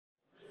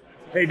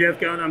Hey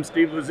DEFCON, I'm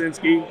Steve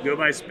Lazinski, go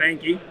by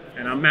Spanky.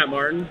 And I'm Matt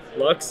Martin,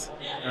 Lux.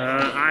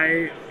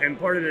 I am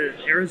part of the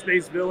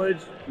Aerospace Village.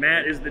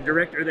 Matt is the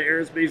director of the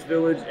Aerospace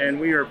Village,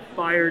 and we are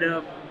fired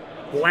up,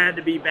 glad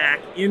to be back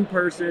in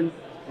person.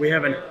 We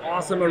have an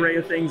awesome array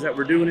of things that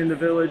we're doing in the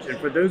village, and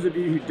for those of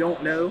you who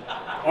don't know,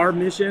 our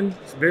mission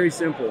is very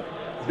simple.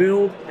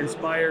 Build,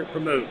 inspire,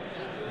 promote.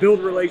 Build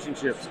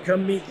relationships.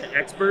 Come meet the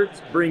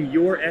experts, bring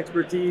your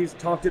expertise,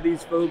 talk to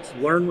these folks,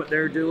 learn what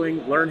they're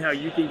doing, learn how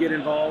you can get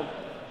involved.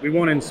 We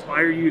want to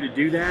inspire you to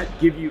do that,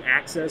 give you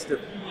access to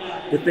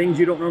the things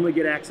you don't normally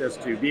get access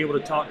to, be able to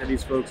talk to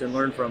these folks and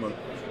learn from them.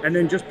 And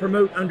then just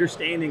promote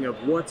understanding of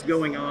what's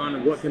going on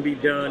and what can be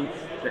done,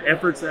 the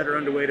efforts that are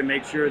underway to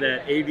make sure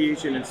that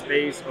aviation and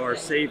space are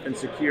safe and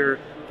secure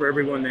for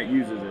everyone that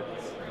uses it.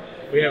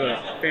 We have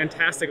a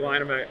fantastic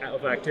line of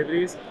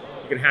activities.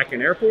 You can hack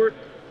an airport,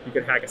 you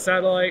can hack a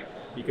satellite,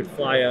 you can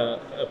fly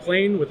a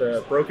plane with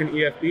a broken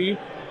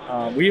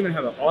EFB. We even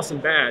have an awesome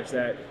badge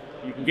that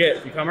you can get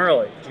if you come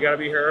early. You got to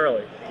be here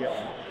early.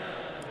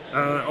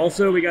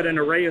 Also, we got an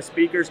array of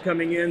speakers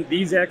coming in.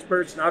 These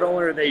experts, not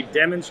only are they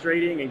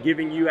demonstrating and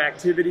giving you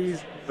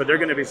activities, but they're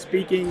going to be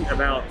speaking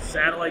about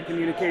satellite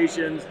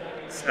communications,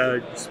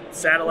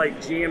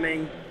 satellite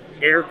jamming,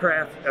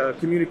 aircraft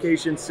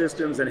communication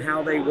systems and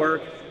how they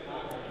work.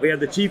 We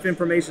have the Chief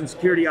Information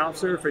Security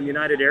Officer from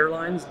United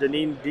Airlines,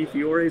 Deneen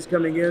DiFiore, is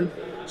coming in.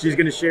 She's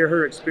going to share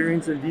her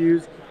experience and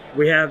views.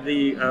 We have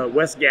the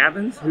Wes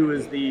Gavins, who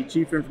is the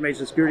Chief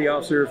Information Security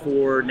Officer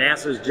for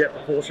NASA's Jet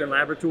Propulsion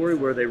Laboratory,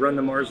 where they run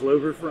the Mars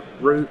rover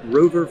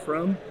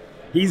from.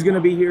 He's going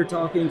to be here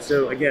talking.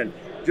 So again,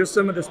 just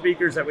some of the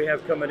speakers that we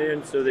have coming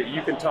in so that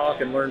you can talk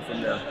and learn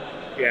from them.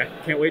 Yeah,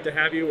 can't wait to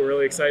have you. We're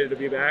really excited to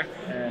be back,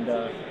 and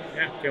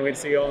yeah, can't wait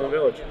to see you all in the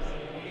village.